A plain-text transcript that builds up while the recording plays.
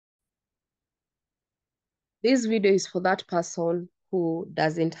This video is for that person who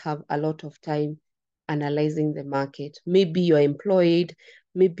doesn't have a lot of time analyzing the market. Maybe you're employed,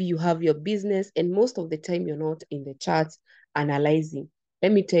 maybe you have your business, and most of the time you're not in the charts analyzing.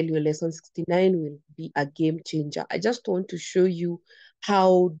 Let me tell you, lesson 69 will be a game changer. I just want to show you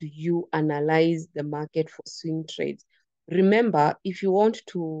how do you analyze the market for swing trades. Remember, if you want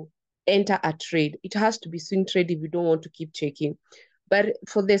to enter a trade, it has to be swing trade if you don't want to keep checking. But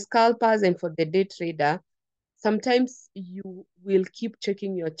for the scalpers and for the day trader, sometimes you will keep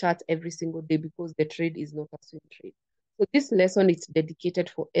checking your chart every single day because the trade is not a swing trade. So this lesson is dedicated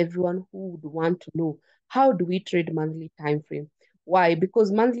for everyone who would want to know, how do we trade monthly time frame? Why?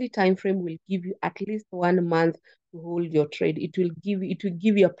 Because monthly time frame will give you at least 1 month to hold your trade. It will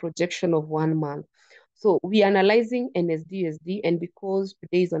give you a projection of 1 month. So we are analyzing NSD, and because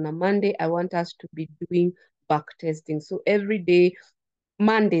today is on a Monday, I want us to be doing back testing. So every day,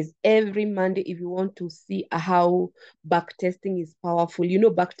 Mondays, every Monday, if you want to see how backtesting is powerful,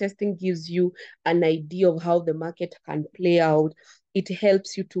 backtesting gives you an idea of how the market can play out. It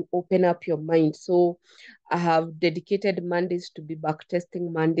helps you to open up your mind. So I have dedicated Mondays to be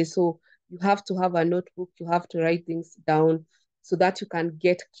backtesting Mondays. So you have to have a notebook, you have to write things down so that you can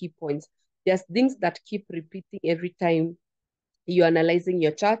get key points. There's things that keep repeating every time you're analyzing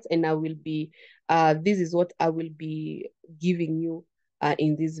your charts, and this is what I will be giving you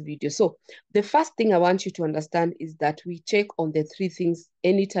in this video. So the first thing I want you to understand is that we check on the three things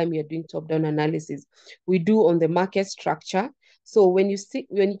anytime you're doing top-down analysis. We do on the market structure. So when you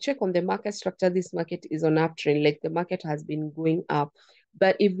check on the market structure, this market is on uptrend, like the market has been going up.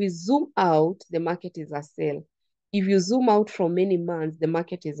 But if we zoom out, the market is a sell. If you zoom out from many months, the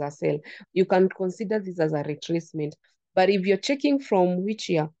market is a sell. You can consider this as a retracement. But if you're checking from which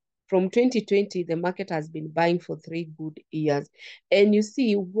year, from 2020, the market has been buying for 3 good years. And you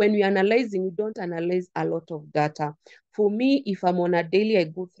see, when we're analyzing, we don't analyze a lot of data. For me, if I'm on a daily, I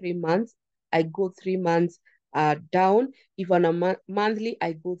go 3 months. I go 3 months down. If on a monthly,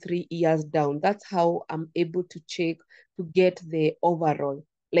 I go 3 years down. That's how I'm able to check to get the overall.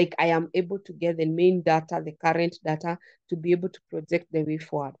 Like I am able to get the main data, the current data, to be able to project the way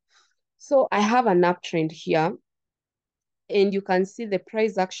forward. So I have an uptrend here, and you can see the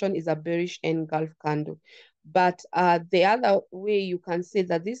price action is a bearish engulf candle. But the other way you can say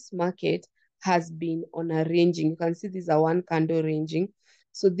that this market has been on a ranging. You can see this is a one candle ranging.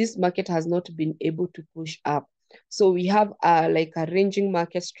 So this market has not been able to push up. So we have like a ranging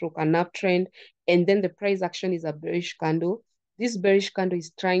market stroke, an uptrend, and then the price action is a bearish candle. This bearish candle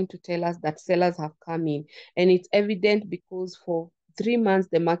is trying to tell us that sellers have come in. And it's evident because for 3 months,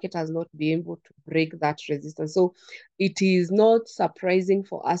 the market has not been able to break that resistance. So it is not surprising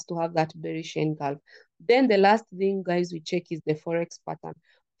for us to have that bearish engulf. Then the last thing, guys, we check is the Forex pattern.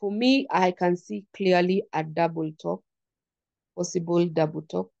 For me, I can see clearly a double top, possible double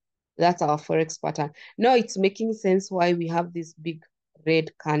top. That's our Forex pattern. Now it's making sense why we have this big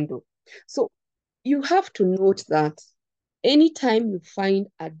red candle. So you have to note that anytime you find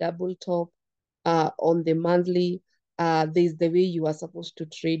a double top on the monthly, there's the way you are supposed to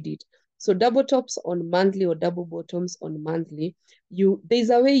trade it. So double tops on monthly or double bottoms on monthly,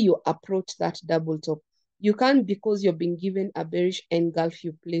 there's a way you approach that double top. You can't, because you're being given a bearish engulf,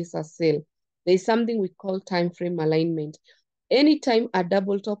 you place a sell. There's something we call time frame alignment. Anytime a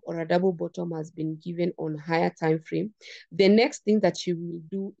double top or a double bottom has been given on higher time frame, the next thing that you will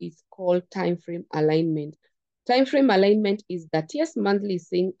do is called time frame alignment. Time frame alignment is that, yes, monthly is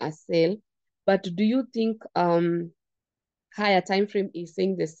saying a sell, but do you think higher time frame is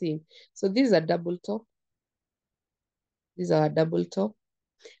saying the same? So this is a double top. This is our double top.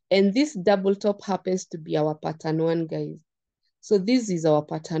 And this double top happens to be our pattern one, guys. So this is our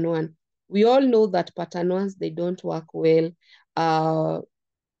pattern one. We all know that pattern ones, they don't work well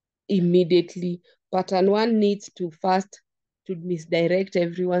immediately. Pattern one needs to first to misdirect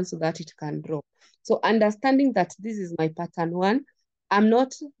everyone so that it can drop. So understanding that this is my pattern one, I'm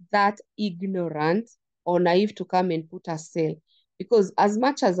not that ignorant or naive to come and put a sell, because as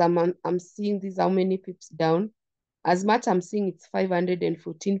much as I'm seeing this, how many pips down, as much I'm seeing it's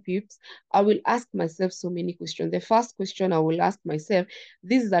 514 pips, I will ask myself so many questions. The first question I will ask myself,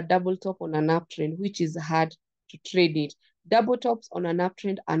 this is a double top on an uptrend, which is hard to trade it. Double tops on an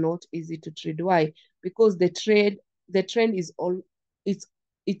uptrend are not easy to trade. Why? Because the trend is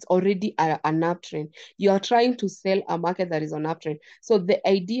it's already an uptrend. You are trying to sell a market that is on uptrend. So the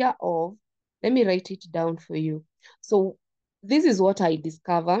idea of, let me write it down for you. So this is what I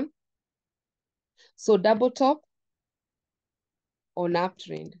discover. So double top on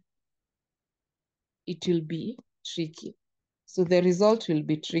uptrend, it will be tricky. So the result will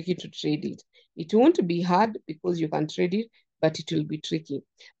be tricky to trade it. It won't be hard because you can trade it, but it will be tricky.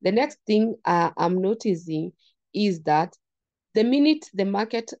 The next thing I'm noticing is that the minute the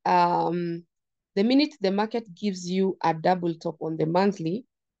market gives you a double top on the monthly,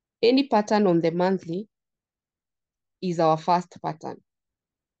 any pattern on the monthly is our first pattern,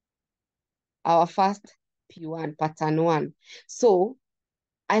 our first P1, pattern one. So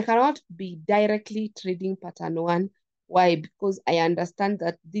I cannot be directly trading pattern one. Why? Because I understand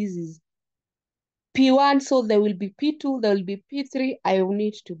that this is P1, so there will be P2, there will be P3. I will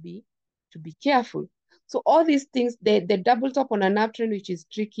need to be careful. So all these things, the double top on an uptrend, which is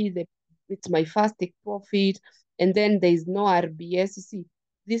tricky, it's my first take profit, and then there is no RBS. You see,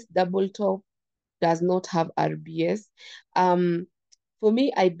 this double top does not have RBS. For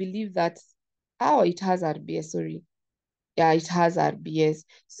me, I believe that, it has RBS, sorry. Yeah, it has RBS.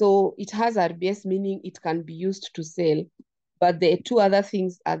 So it has RBS, meaning it can be used to sell. But the two other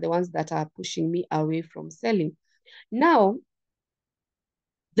things are the ones that are pushing me away from selling. Now,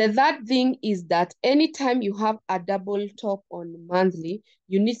 the third thing is that anytime you have a double top on monthly,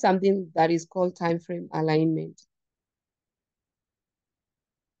 you need something that is called time frame alignment.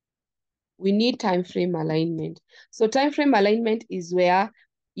 We need time frame alignment. So time frame alignment is where,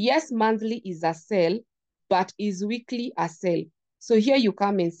 yes, monthly is a sell, but is weekly a sell. So here you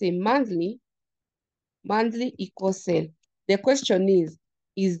come and say monthly equals sell. The question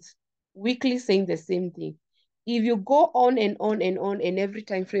is weekly saying the same thing? If you go on and on and on, and every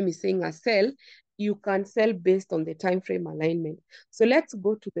time frame is saying a sell, you can sell based on the time frame alignment. So let's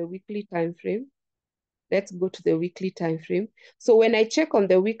go to the weekly time frame. Let's go to the weekly time frame. So when I check on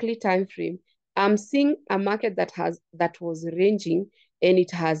the weekly time frame, I'm seeing a market that was ranging, and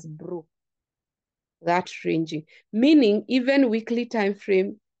it has broke that ranging, meaning even weekly time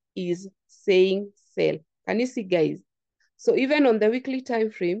frame is saying sell. Can you see, guys? So even on the weekly time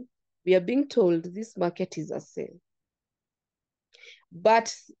frame, we are being told this market is a sell.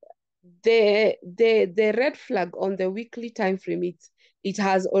 But the red flag on the weekly time frame, it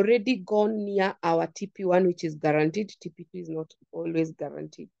has already gone near our TP1, which is guaranteed. TP2 is not always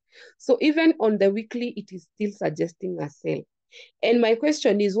guaranteed. So even on the weekly, it is still suggesting a sell. And my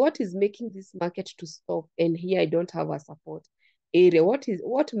question is, what is making this market to stop? And here I don't have a support area. What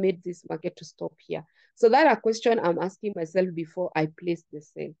made this market to stop here? So that's a question I'm asking myself before I place the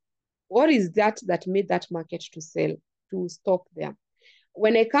sell. What is that made that market to sell, to stop there?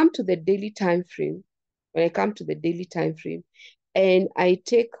 When I come to the daily time frame, and I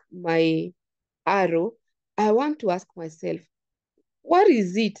take my arrow, I want to ask myself, what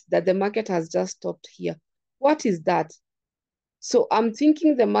is it that the market has just stopped here? What is that? So I'm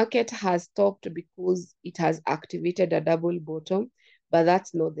thinking the market has stopped because it has activated a double bottom, but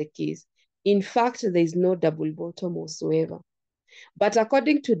that's not the case. In fact, there is no double bottom whatsoever. But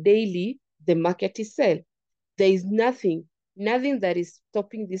according to daily, the market is sell. There is nothing that is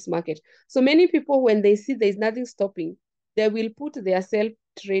stopping this market. So many people, when they see there's nothing stopping, they will put their sell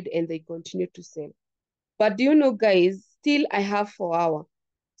trade and they continue to sell. But do you know, guys, still I have 4 hour.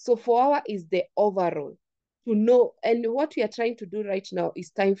 So 4 hour is the overall to know. And what we are trying to do right now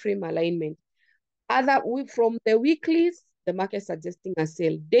is time frame alignment. From the weeklies, the market suggesting a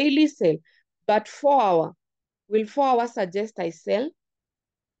sell, daily sell. But 4 hour, will 4 hour suggest I sell?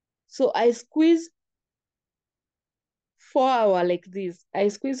 So I squeeze 4 hour like this.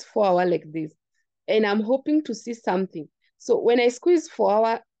 And I'm hoping to see something. So when I squeeze 4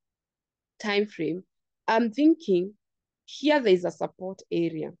 hour time frame, I'm thinking here there is a support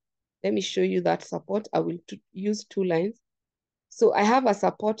area. Let me show you that support. I will use 2 lines. So I have a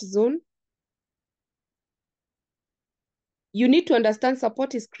support zone. You need to understand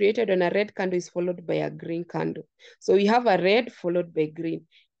support is created when a red candle is followed by a green candle. So we have a red followed by green.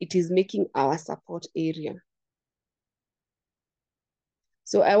 It is making our support area.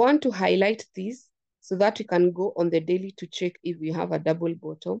 So I want to highlight this so that we can go on the daily to check if we have a double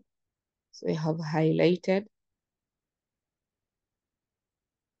bottom. So I have highlighted.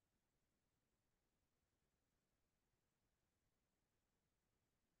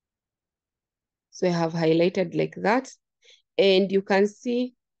 So I have highlighted like that. And you can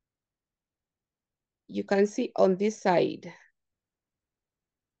see on this side,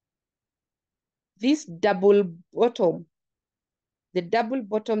 this double bottom, the double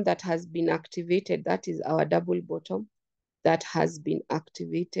bottom that has been activated, that is our double bottom that has been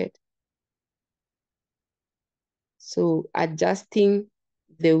activated. So adjusting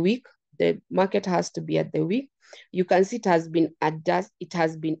the week, the market has to be at the week. You can see it has been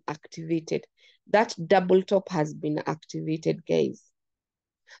activated. That double top has been activated, guys.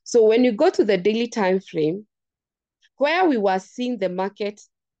 So when you go to the daily time frame, where we were seeing the market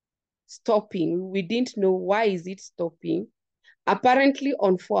stopping. We didn't know why is it stopping. Apparently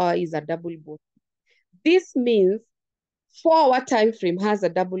on 4-hour is a double bottom. This means 4-hour time frame has a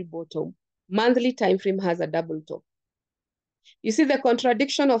double bottom. Monthly time frame has a double top. You see the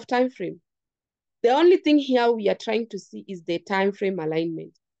contradiction of time frame? The only thing here we are trying to see is the time frame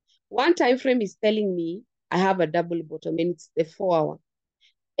alignment. One time frame is telling me I have a double bottom and it's the 4-hour.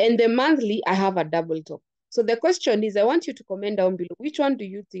 And the monthly, I have a double top. So the question is, I want you to comment down below, which one do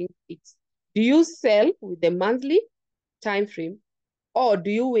you think it's? Do you sell with the monthly time frame, or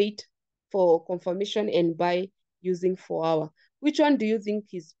do you wait for confirmation and buy using 4-hour? Which one do you think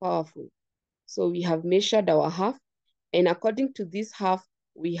is powerful? So we have measured our half, and according to this half,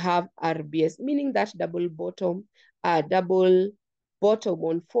 we have RBS, meaning that double bottom on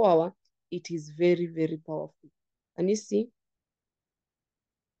 4-hour, it is very, very powerful. Can you see?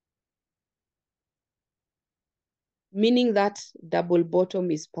 Meaning that double bottom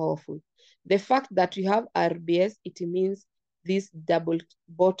is powerful. The fact that we have RBS, it means this double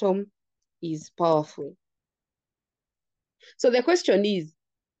bottom is powerful. So the question is,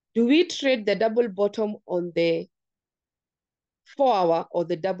 do we trade the double bottom on the 4-hour or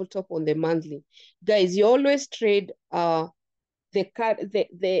the double top on the monthly? Guys, you always trade the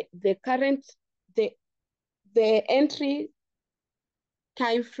entry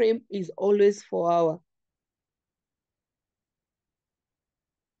time frame is always 4-hour.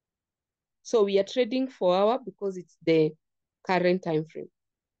 So we are trading 4-hour because it's the current time frame.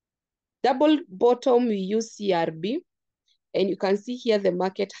 Double bottom, we use CRB, and you can see here the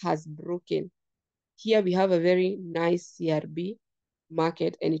market has broken. Here we have a very nice CRB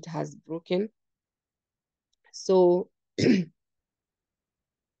market, and it has broken. So here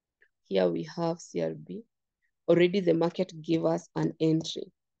we have CRB. Already the market gave us an entry.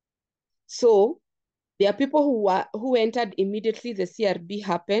 So there are people who entered immediately the CRB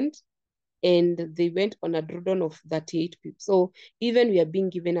happened, and they went on a drawdown of 38 pips. So even we are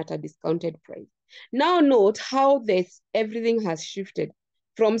being given at a discounted price. Now note how everything has shifted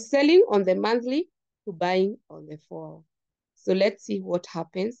from selling on the monthly to buying on the 4-hour. So let's see what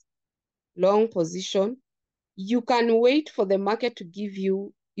happens. Long position. You can wait for the market to give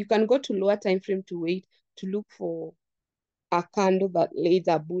you, you can go to lower time frame to wait to look for a candle that lays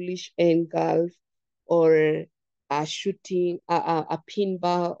a bullish engulf, or a shooting, a pin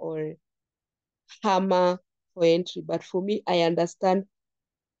bar, or hammer for entry. But for me, I understand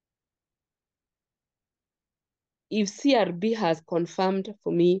if CRB has confirmed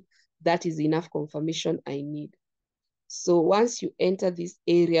for me, that is enough confirmation I need. So once you enter this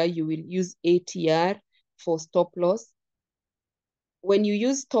area, you will use ATR for stop loss. When you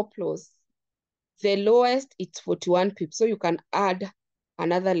use stop loss, the lowest it's 41 pips. So you can add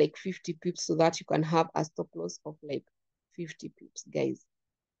another like 50 pips so that you can have a stop loss of like 50 pips, guys.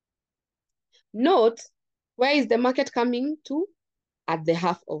 Note, where is the market coming to? At the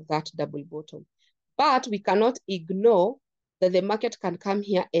half of that double bottom. But we cannot ignore that the market can come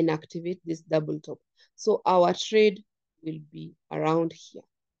here and activate this double top. So our trade will be around here.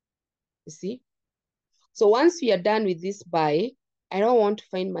 You see? So once we are done with this buy, I don't want to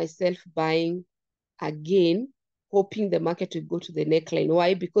find myself buying again, hoping the market will go to the neckline.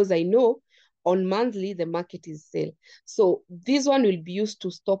 Why? Because I know on monthly, the market is sell. So this one will be used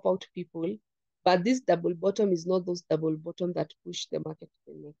to stop out people. But this double bottom is not those double bottom that push the market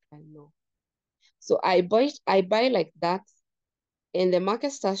to the neckline. No. So I buy like that, and the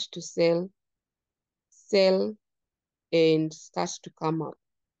market starts to sell, and starts to come up.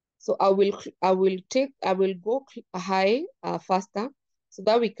 So I will go high faster so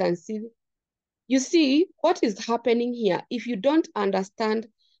that we can see. You see what is happening here. If you don't understand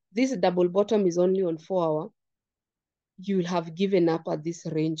this double bottom is only on 4-hour, you will have given up at this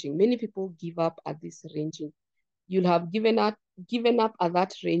ranging. Many people give up at this ranging. You'll have given up at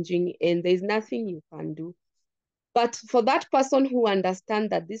that ranging, and there's nothing you can do. But for that person who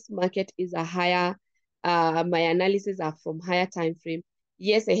understands that this market is a higher, my analysis are from higher time frame.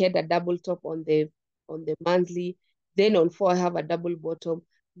 Yes, I had a double top on the monthly. Then on 4, I have a double bottom.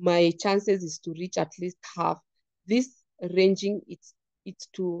 My chances is to reach at least half. This ranging, it's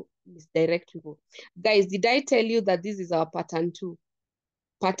to misdirect people. Guys, did I tell you that this is our pattern 2?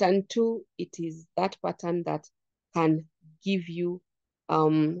 Pattern 2, it is that pattern that can give you,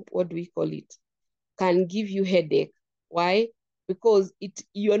 what do we call it? Can give you headache. Why? Because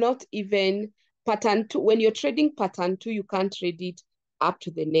you're not even pattern 2. When you're trading pattern 2, you can't trade it up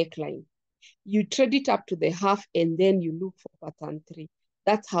to the neckline. You trade it up to the half, and then you look for pattern 3.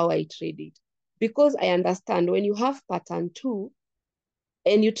 That's how I trade it. Because I understand when you have pattern 2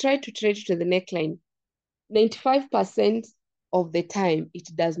 and you try to trade to the neckline, 95% of the time, it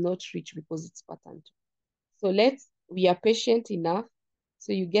does not reach because it's pattern. So we are patient enough.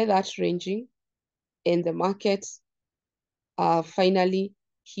 So you get that ranging and the market finally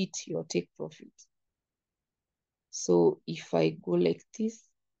hit your take profit. So if I go like this,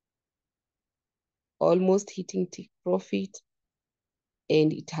 almost hitting take profit,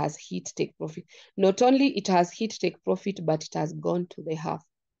 and it has hit take profit. Not only it has hit take profit, but it has gone to the half.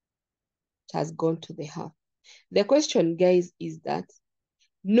 It has gone to the half. The question, guys, is that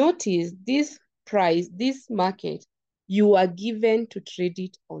notice this price, this market, you are given to trade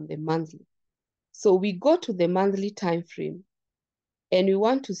it on the monthly. So we go to the monthly time frame and we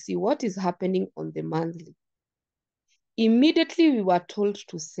want to see what is happening on the monthly. Immediately we were told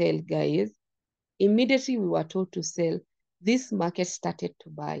to sell, guys. Immediately we were told to sell. This market started to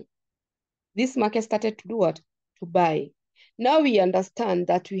buy. This market started to do what? To buy. Now we understand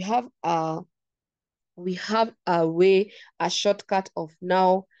that we have a way, a shortcut of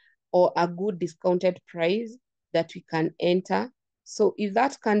now, or a good discounted price that we can enter. So if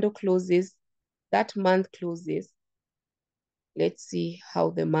that candle closes, that month closes. Let's see how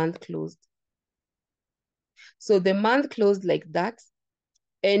the month closed. So the month closed like that.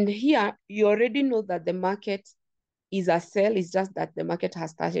 And here you already know that the market is a sell. It's just that the market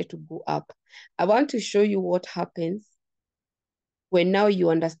has started to go up. I want to show you what happens when now you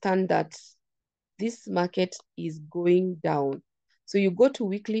understand that this market is going down. So you go to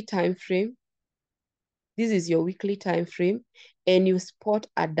weekly time frame. This is your weekly time frame, and you spot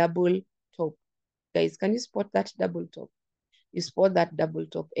a double top. Guys, can you spot that double top? You spot that double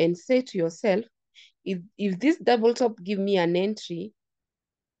top and say to yourself, if this double top give me an entry,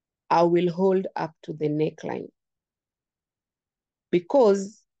 I will hold up to the neckline.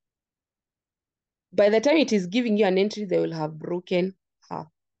 Because by the time it is giving you an entry, they will have broken half.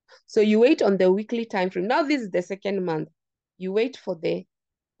 So you wait on the weekly time frame. Now this is the second month. You wait for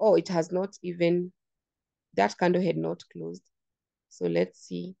it has not even, that candle had not closed. So let's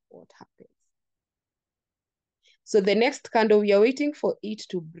see what happens. So the next candle, we are waiting for it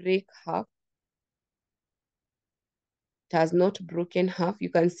to break half. It has not broken half. You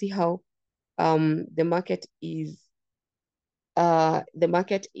can see how the market is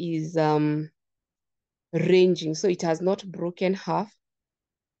ranging. So it has not broken half.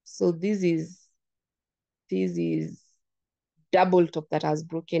 So this is double top that has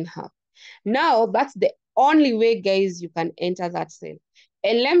broken half. Now that's the only way, guys, you can enter that sale.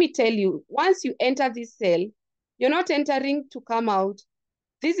 And let me tell you, once you enter this sale, you're not entering to come out.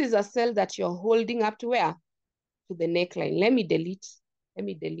 This is a sale that you're holding up to where? To the neckline. Let me delete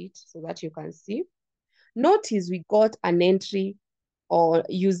so that you can see. Notice we got an entry or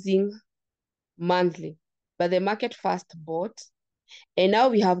using monthly, but the market first bought, and now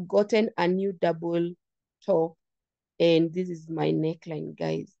we have gotten a new double top, and this is my neckline,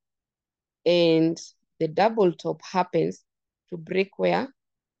 guys. And the double top happens to break where?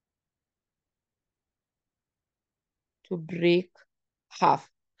 To break half.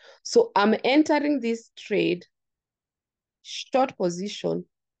 So I'm entering this trade, short position.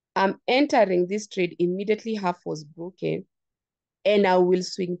 I'm entering this trade immediately half was broken, and I will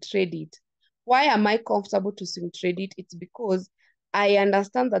swing trade it. Why am I comfortable to swing trade it? It's because I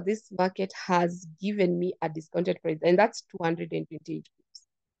understand that this market has given me a discounted price, and that's 228 pips.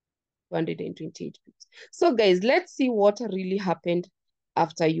 228 pips. So guys, let's see what really happened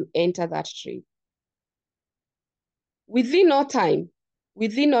after you enter that trade. Within no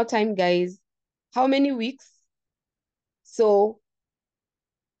time, guys, how many weeks? So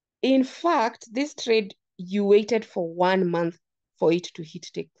in fact, this trade, you waited for 1 month for it to hit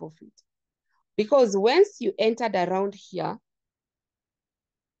take profit. Because once you entered around here,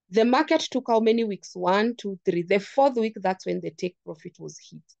 the market took how many weeks? 1, 2, 3. The 4th week, that's when the take profit was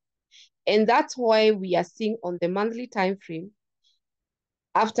hit. And that's why we are seeing on the monthly time frame,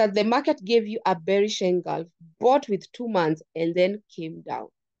 after the market gave you a bearish engulf, bought with 2 months, and then came down.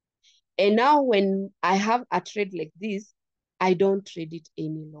 And now when I have a trade like this, I don't trade it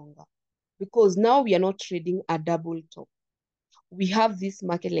any longer. Because now we are not trading a double top. We have this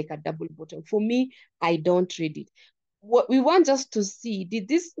market like a double bottom. For me, I don't trade it. What we want just to see, did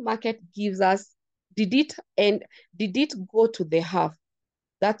this market gives us, did it go to the half?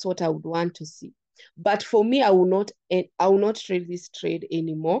 That's what I would want to see. But for me, I will not trade this trade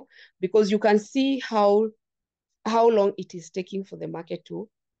anymore, because you can see how long it is taking for the market to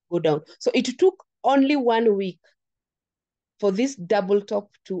go down. So it took only 1 week for this double top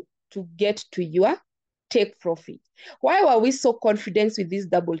to get to your take profit. Why were we so confident with this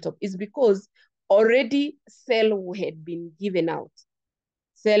double top? Is because already sell had been given out.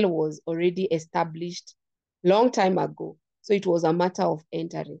 Sell was already established long time ago. So it was a matter of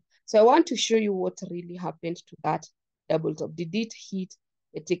entering. So I want to show you what really happened to that double top. Did it hit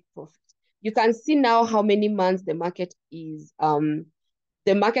the take profit? You can see now how many months the market is,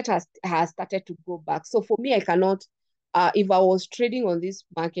 the market has started to go back. So for me, I cannot, if I was trading on this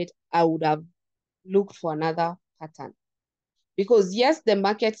market, I would have looked for another pattern. Because yes, the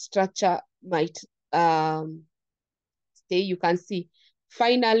market structure might stay. You can see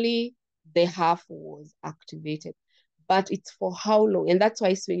finally the half was activated, but it's for how long? And that's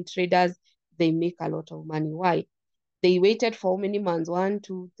why swing traders, they make a lot of money. Why? They waited for how many months? 1,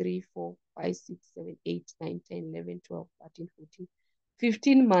 2, 3, 4, 5, 6, 7, 8, 9, 10, 11, 12, 13, 14,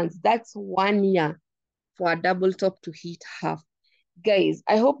 15 months. That's 1 year for a double top to hit half. Guys,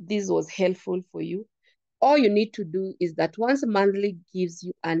 I hope this was helpful for you. All you need to do is that once monthly gives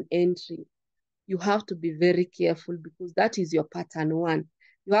you an entry, you have to be very careful because that is your pattern 1.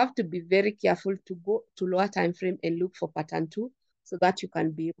 You have to be very careful to go to lower time frame and look for pattern 2 so that you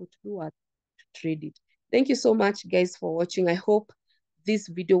can be able to do what? To trade it. Thank you so much, guys, for watching. I hope this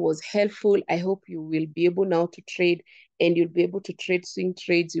video was helpful. I hope you will be able now to trade, and you'll be able to trade swing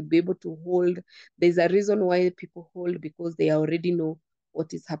trades. You'll be able to hold. There's a reason why people hold, because they already know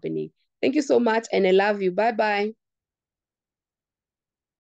what is happening. Thank you so much, and I love you. Bye-bye.